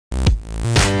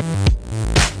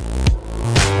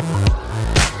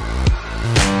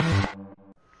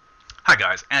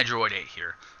Android 8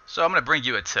 here. So I'm going to bring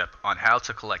you a tip on how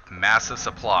to collect massive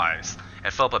supplies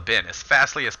and fill up a bin as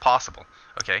fastly as possible.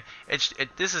 Okay,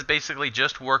 this is basically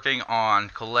just working on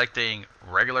collecting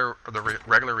regular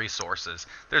resources.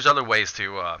 There's other ways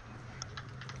to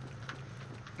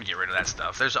get rid of that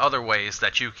stuff. There's other ways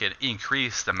that you can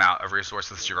increase the amount of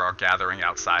resources you are gathering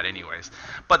outside anyways.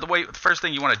 But the first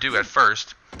thing you want to do at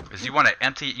first is you want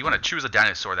to choose a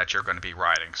dinosaur that you're going to be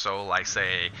riding. So like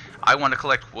say I want to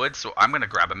collect wood, so I'm going to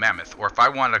grab a mammoth. Or if I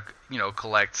want to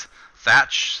collect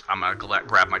thatch, I'm going to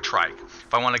grab my trike.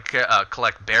 If I want to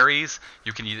collect berries,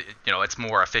 you can it's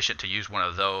more efficient to use one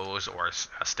of those, or a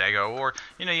stego, or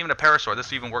even a parasaur.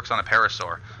 This even works on a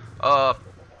parasaur.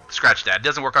 Scratch that. It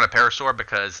doesn't work on a parasaur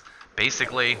because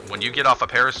basically when you get off a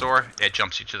parasaur, it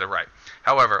jumps you to the right.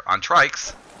 However, on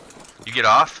trikes, you get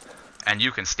off and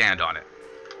you can stand on it.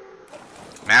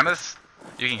 Mammoths,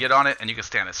 you can get on it and you can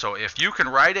stand it. So if you can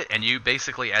ride it and you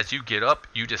basically, as you get up,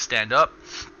 you just stand up,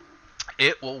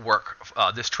 it will work.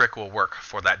 This trick will work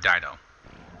for that dino.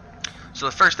 So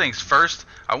the first things first,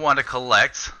 I want to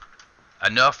collect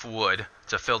enough wood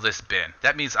to fill this bin.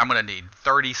 That means I'm going to need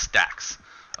 30 stacks.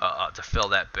 To fill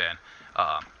that bin.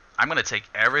 I'm going to take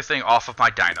everything off of my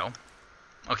dino,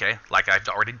 okay, like I've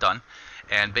already done,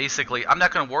 and basically I'm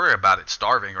not going to worry about it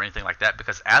starving or anything like that,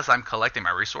 because as I'm collecting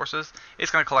my resources, it's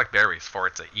going to collect berries for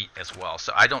it to eat as well,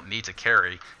 so I don't need to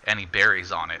carry any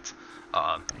berries on it.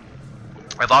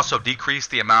 I've also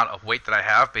decreased the amount of weight that I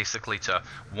have basically to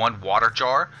 1 water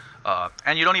jar,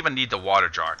 and you don't even need the water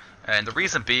jar, and the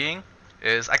reason being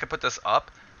is I can put this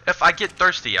up. If I get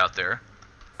thirsty out there,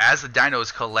 as the dino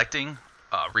is collecting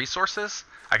resources,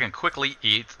 I can quickly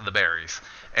eat the berries,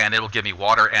 and it will give me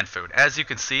water and food. As you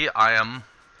can see, I'm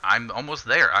almost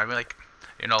there. I'm like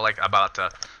about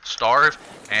to starve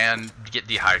and get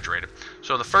dehydrated.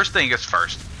 So the first thing is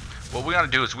first. What we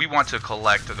want to do is we want to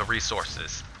collect the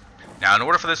resources. Now, in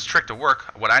order for this trick to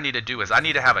work, what I need to do is I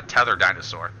need to have a tether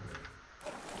dinosaur.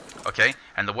 Okay,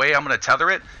 and the way I'm going to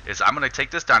tether it is I'm going to take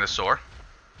this dinosaur,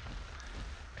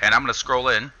 and I'm going to scroll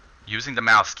in using the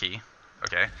mouse key,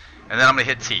 okay, and then I'm going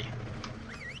to hit T.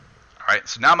 Alright,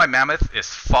 so now my mammoth is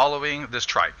following this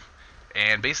trike,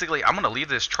 and basically I'm going to leave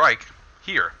this trike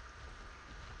here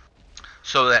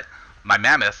so that my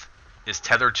mammoth is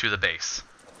tethered to the base.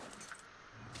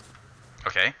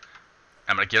 Okay,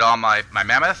 I'm going to get on my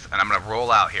mammoth and I'm going to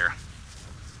roll out here.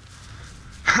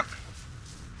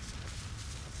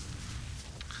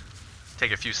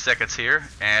 Take a few seconds here,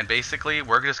 and basically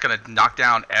we're just going to knock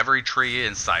down every tree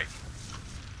in sight.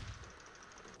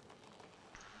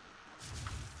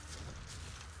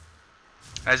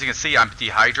 As you can see, I'm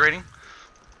dehydrating,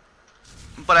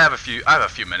 but I have a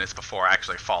few minutes before I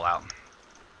actually fall out,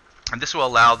 and this will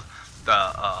allow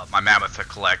my mammoth to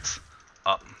collect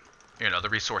up, the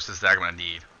resources that I'm going to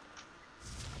need.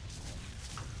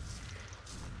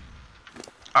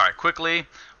 All right, quickly,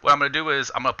 what I'm going to do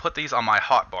is I'm going to put these on my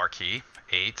hotbar key,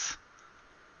 8,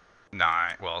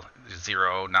 9, well,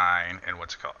 0, 9, and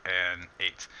and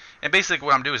 8. And basically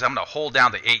what I'm doing is I'm going to hold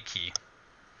down the 8 key.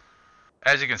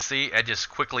 As you can see, I just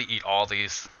quickly eat all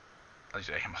these.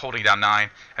 I'm holding down 9,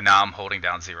 and now I'm holding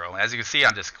down 0. As you can see,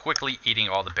 I'm just quickly eating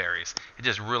all the berries. It's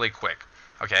just really quick.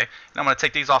 Okay, and I'm going to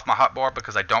take these off my hotbar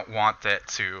because I don't want that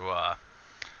to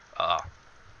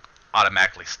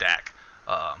automatically stack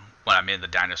when I'm in the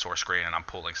dinosaur screen and I'm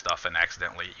pulling stuff and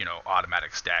accidentally,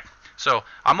 automatic stack. So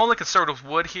I'm only concerned with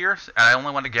wood here, and I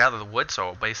only want to gather the wood.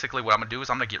 So basically what I'm going to do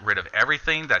is I'm going to get rid of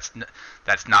everything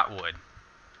that's not wood.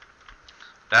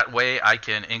 That way I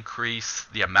can increase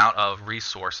the amount of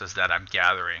resources that I'm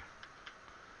gathering.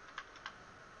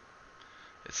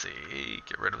 Let's see,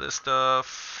 get rid of this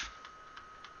stuff.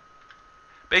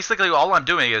 Basically all I'm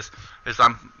doing is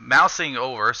I'm mousing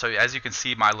over, so as you can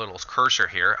see my little cursor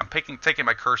here, I'm taking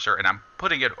my cursor and I'm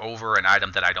putting it over an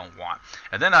item that I don't want.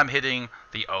 And then I'm hitting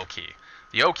the O key.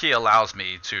 The O key allows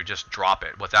me to just drop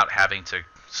it without having to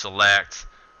select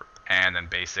and then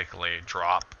basically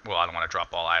drop. Well, I don't want to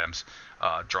drop all items.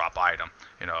 Drop item.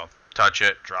 Touch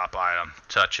it, drop item.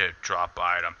 Touch it, drop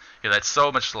item. That's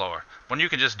so much slower when you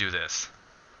can just do this.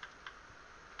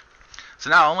 So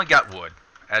now I only got wood,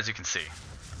 as you can see.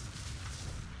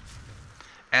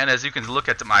 And as you can look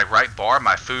at my right bar,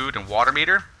 my food and water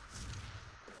meter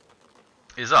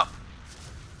is up.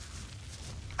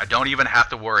 I don't even have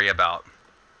to worry about,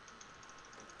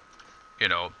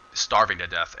 starving to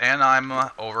death. And I'm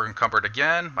over encumbered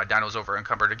again. My dino's over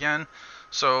encumbered again.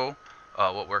 So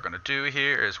what we're going to do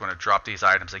here is we're going to drop these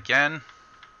items again.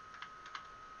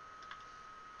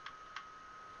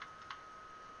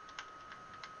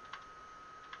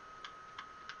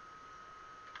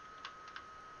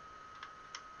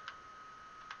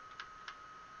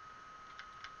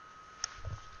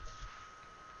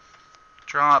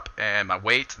 Drop, and my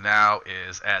weight now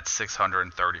is at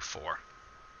 634.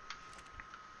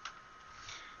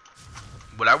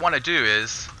 What I want to do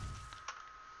is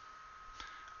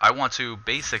I want to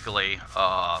basically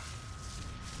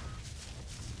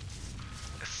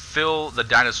fill the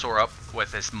dinosaur up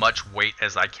with as much weight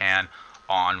as I can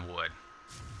on wood.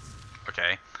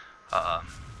 Okay,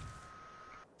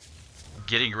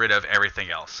 getting rid of everything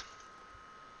else.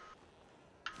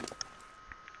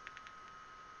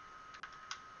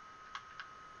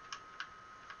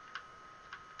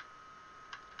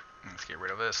 Let's get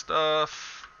rid of this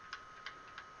stuff.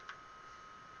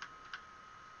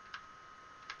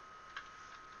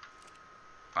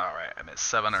 Alright, I'm at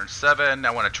 707.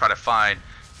 I want to try to find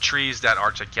trees that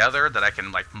are together that I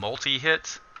can like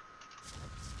multi-hit.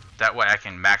 That way I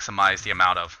can maximize the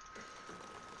amount of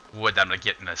wood that I'm going to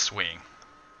get in a swing.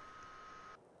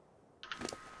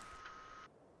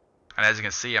 And as you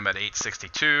can see, I'm at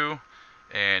 862,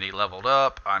 and he leveled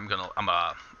up. I'm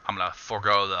gonna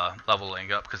forego the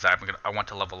leveling up because I want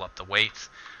to level up the weight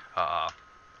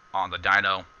on the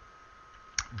dino.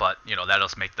 But you know that'll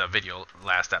make the video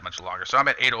last that much longer. So I'm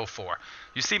at 804.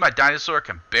 You see, my dinosaur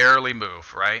can barely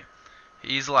move, right?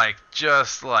 He's like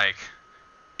just like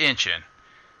inching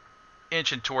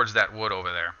towards that wood over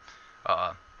there,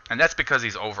 and that's because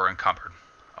he's over encumbered.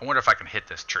 I wonder if I can hit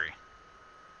this tree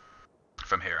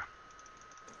from here.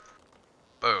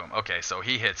 Boom. Okay, so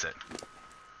he hits it.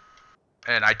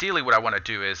 And ideally what I want to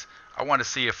do is I want to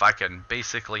see if I can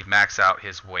basically max out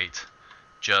his weight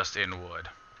just in wood.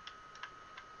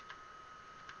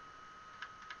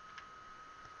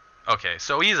 Okay,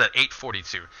 so he's at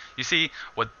 842. You see,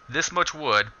 with this much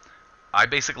wood, I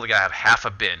basically gotta have half a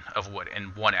bin of wood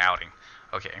in one outing.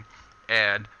 Okay,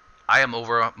 and I am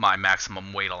over my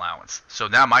maximum weight allowance. So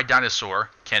now my dinosaur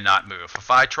cannot move.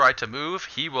 If I try to move,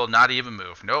 he will not even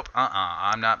move. Nope,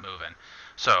 I'm not moving.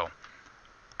 So,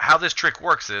 how this trick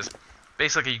works is,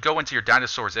 basically you go into your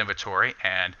dinosaur's inventory,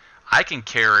 and I can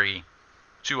carry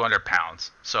 200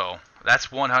 pounds. So, that's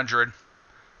 100,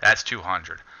 that's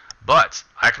 200. But,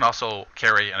 I can also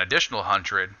carry an additional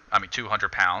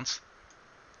 200 pounds,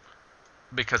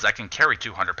 because I can carry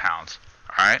 200 pounds.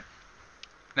 Alright?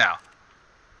 Now,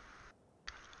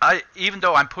 even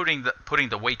though I'm putting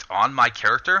the weight on my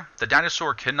character, the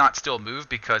dinosaur cannot still move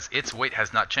because its weight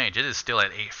has not changed. It is still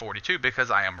at 842 because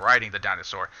I am riding the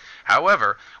dinosaur.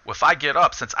 However, if I get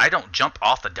up, since I don't jump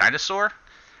off the dinosaur,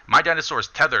 my dinosaur is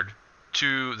tethered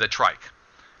to the trike.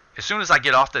 As soon as I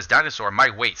get off this dinosaur, my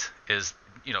weight is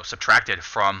subtracted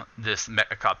from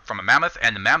from a mammoth,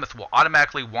 and the mammoth will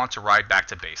automatically want to ride back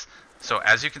to base. So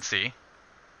as you can see,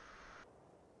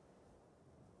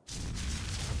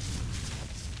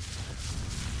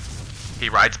 he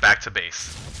rides back to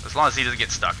base, as long as he doesn't get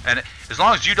stuck. And as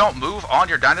long as you don't move on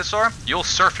your dinosaur, you'll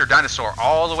surf your dinosaur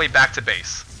all the way back to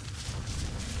base.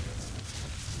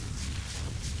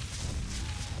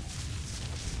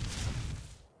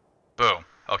 Boom.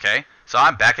 Okay, so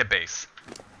I'm back at base.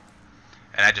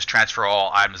 And I just transfer all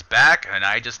items back, and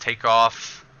I just take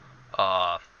off,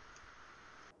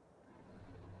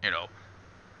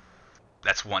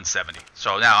 that's 170.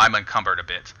 So now I'm encumbered a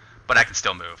bit, but I can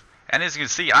still move. And as you can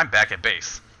see, I'm back at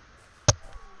base.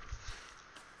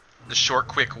 The short,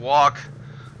 quick walk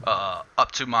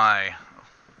up to my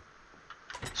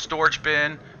storage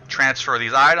bin, transfer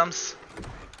these items,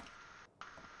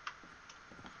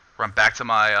 run back to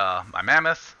my my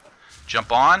mammoth,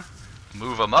 jump on,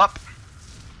 move them up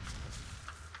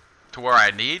to where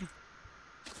I need.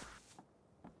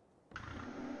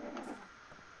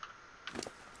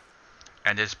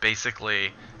 And just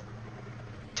basically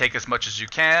take as much as you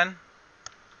can.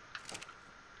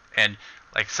 And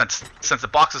like since the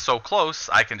box is so close,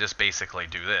 I can just basically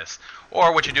do this.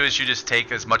 Or what you do is you just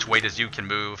take as much weight as you can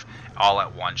move all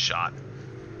at one shot.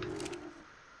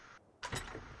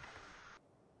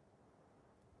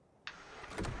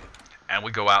 And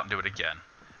we go out and do it again.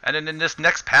 And then in this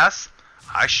next pass,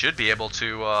 I should be able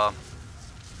to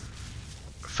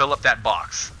fill up that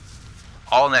box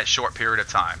all in that short period of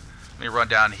time. Let me run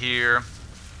down here.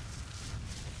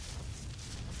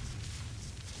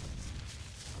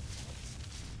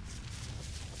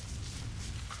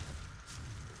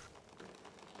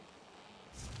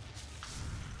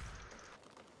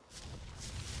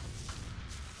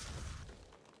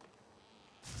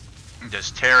 I'm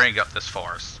just tearing up this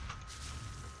forest.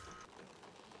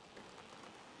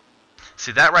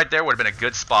 See, that right there would have been a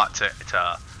good spot to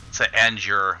end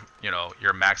your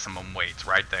your maximum weight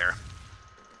right there.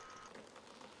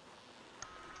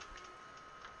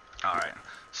 Alright,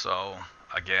 so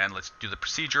again, let's do the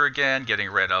procedure again,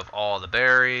 getting rid of all the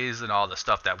berries and all the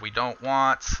stuff that we don't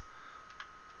want.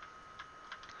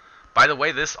 By the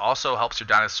way, this also helps your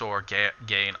dinosaur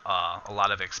gain a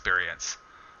lot of experience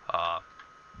uh,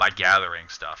 by gathering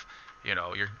stuff. You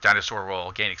know, your dinosaur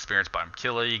will gain experience by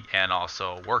killing and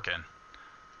also working.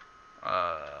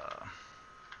 Uh,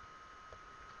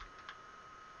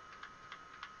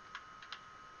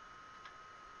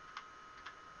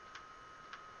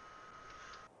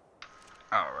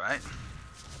 all right.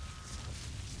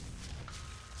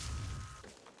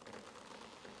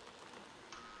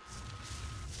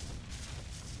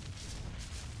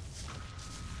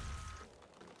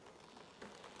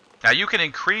 Now you can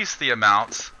increase the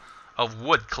amount of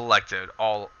wood collected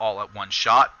all at one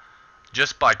shot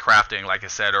just by crafting, like I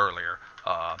said earlier,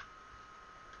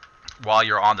 while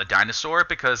you're on the dinosaur,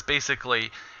 because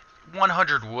basically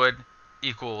 100 wood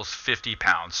equals 50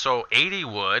 pounds. So 80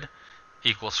 wood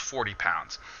equals 40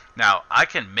 pounds. Now I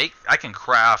can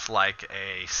craft like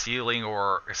a ceiling,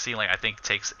 or a ceiling I think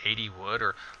takes 80 wood,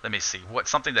 or let me see, what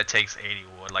something that takes 80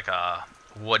 wood, like a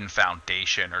wooden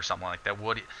foundation or something like that.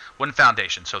 Wooden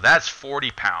foundation. So that's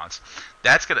 40 pounds.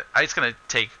 It's gonna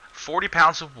take 40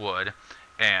 pounds of wood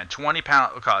and 20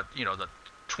 pound, you know, the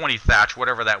 20 thatch,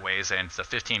 whatever that weighs, and the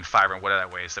 15 fiber, and whatever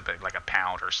that weighs, like a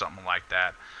pound or something like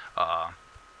that.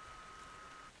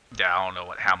 Yeah, I don't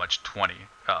know how much 20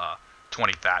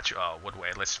 thatch would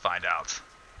weigh. Let's find out.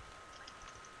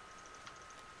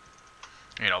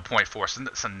 You know,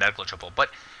 0.4, so negligible. But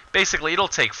basically, it'll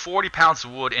take 40 pounds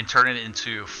of wood and turn it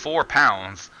into 4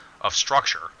 pounds of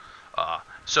structure.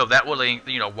 So that will,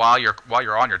 you know, while you're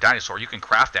on your dinosaur, you can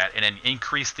craft that and then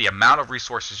increase the amount of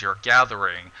resources you're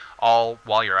gathering all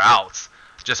while you're out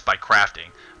just by crafting.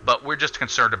 But we're just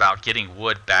concerned about getting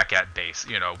wood back at base.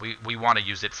 You know, we want to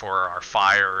use it for our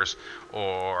fires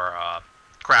or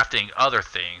crafting other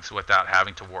things without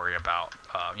having to worry about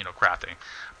you know, crafting.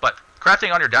 But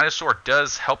crafting on your dinosaur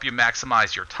does help you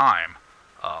maximize your time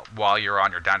while you're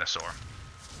on your dinosaur.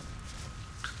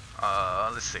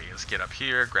 Let's see, let's get up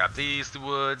here, grab the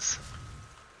woods,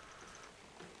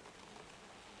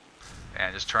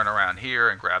 and just turn around here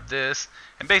and grab this.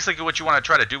 And basically what you want to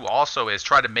try to do also is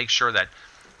try to make sure that,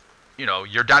 you know,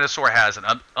 your dinosaur has an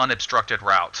unobstructed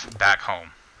route back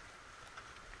home.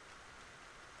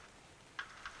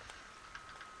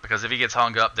 Because if he gets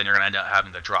hung up, then you're going to end up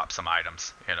having to drop some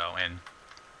items, you know, and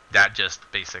that just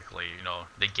basically, you know,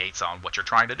 negates on what you're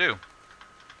trying to do.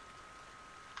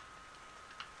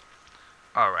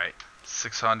 Alright,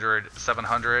 600,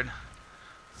 700.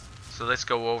 So let's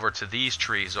go over to these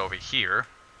trees over here.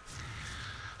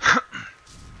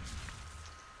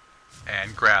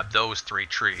 And grab those 3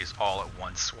 trees all at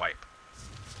one swipe.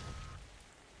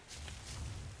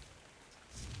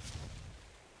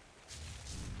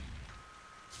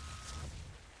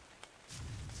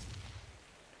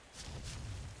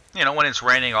 You know, when it's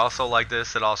raining also like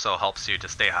this, it also helps you to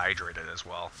stay hydrated as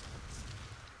well.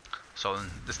 So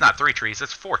it's not 3 trees,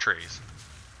 it's 4 trees.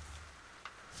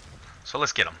 So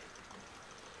let's get them.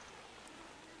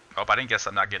 Oh, I didn't guess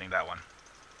I'm not getting that one.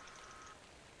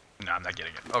 No, I'm not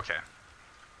getting it. Okay.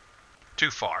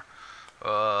 Too far.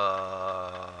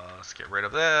 Let's get rid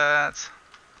of that.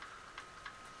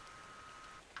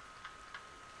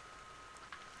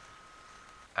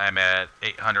 I'm at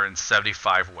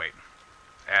 875 weight,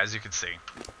 as you can see.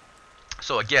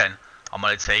 So again, I'm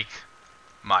going to take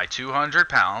my 200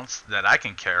 pounds that I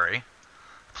can carry,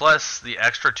 plus the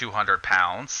extra 200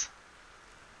 pounds.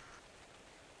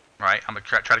 Right, I'm going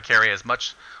to try to carry as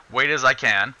much weight as I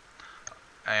can,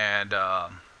 and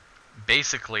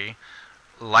basically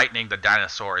lightning the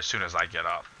dinosaur as soon as I get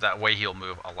up. That way he'll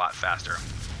move a lot faster.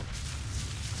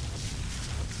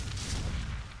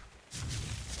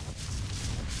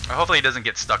 Hopefully he doesn't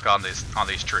get stuck on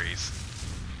these trees.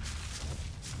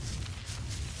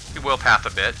 He will path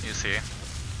a bit, you see.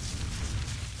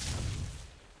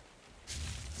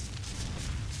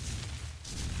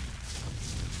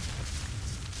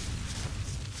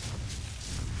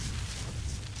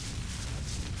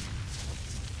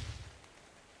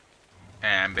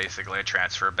 And basically I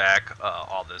transfer back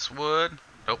all this wood.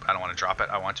 Nope, I don't want to drop it.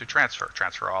 I want to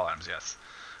transfer all items. Yes.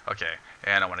 Okay,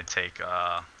 and I want to take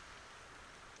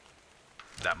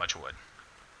that much wood.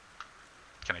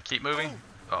 Can I keep moving?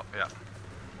 Oh, yeah.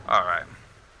 Alright.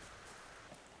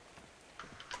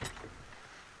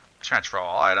 Transfer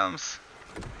all items.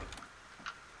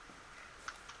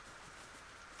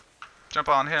 Jump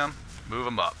on him. Move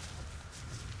him up.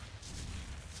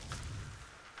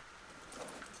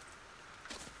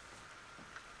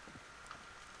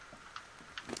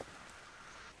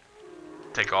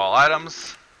 Take all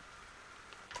items.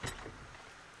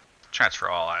 Transfer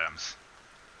all items.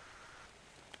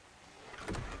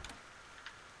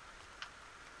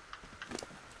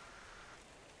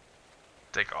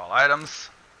 Take all items.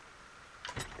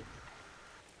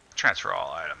 Transfer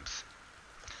all items.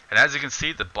 And as you can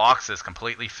see, the box is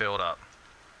completely filled up.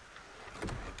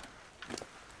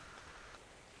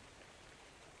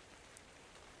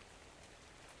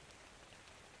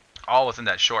 All within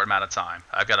that short amount of time.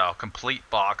 I've got a complete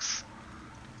box,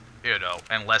 you know,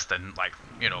 in less than, like,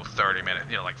 you know, 30 minutes,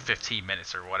 you know, like 15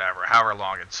 minutes or whatever, however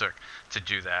long it took to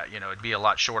do that. You know, it'd be a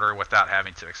lot shorter without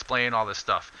having to explain all this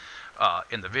stuff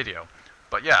in the video.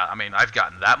 But yeah, I mean, I've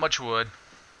gotten that much wood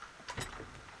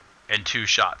in 2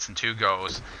 shots and 2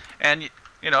 goes. And,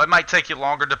 you know, it might take you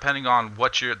longer depending on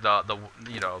what your,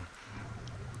 you know,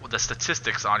 the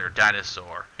statistics on your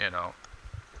dinosaur, you know,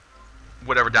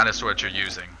 whatever dinosaur that you're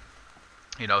using.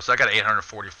 You know, so I got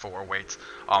 844 weights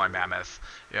on my mammoth,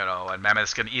 you know, and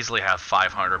mammoths can easily have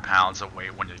 500 pounds of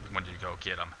weight when you go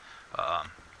get them.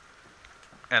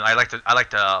 And I like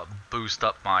to boost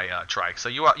up my trike. So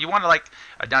you want to like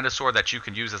a dinosaur that you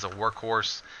can use as a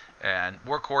workhorse, and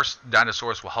workhorse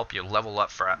dinosaurs will help you level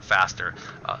up faster.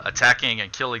 Attacking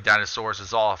and killing dinosaurs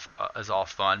is all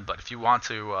fun, but if you want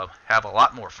to have a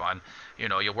lot more fun, you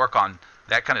know, you work on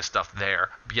that kind of stuff there.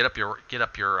 Get up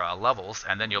your levels,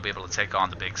 and then you'll be able to take on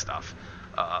the big stuff.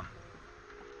 All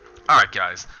right,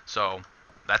 guys. So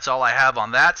that's all I have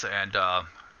on that, and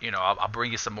you know, I'll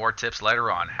bring you some more tips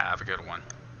later on. Have a good one.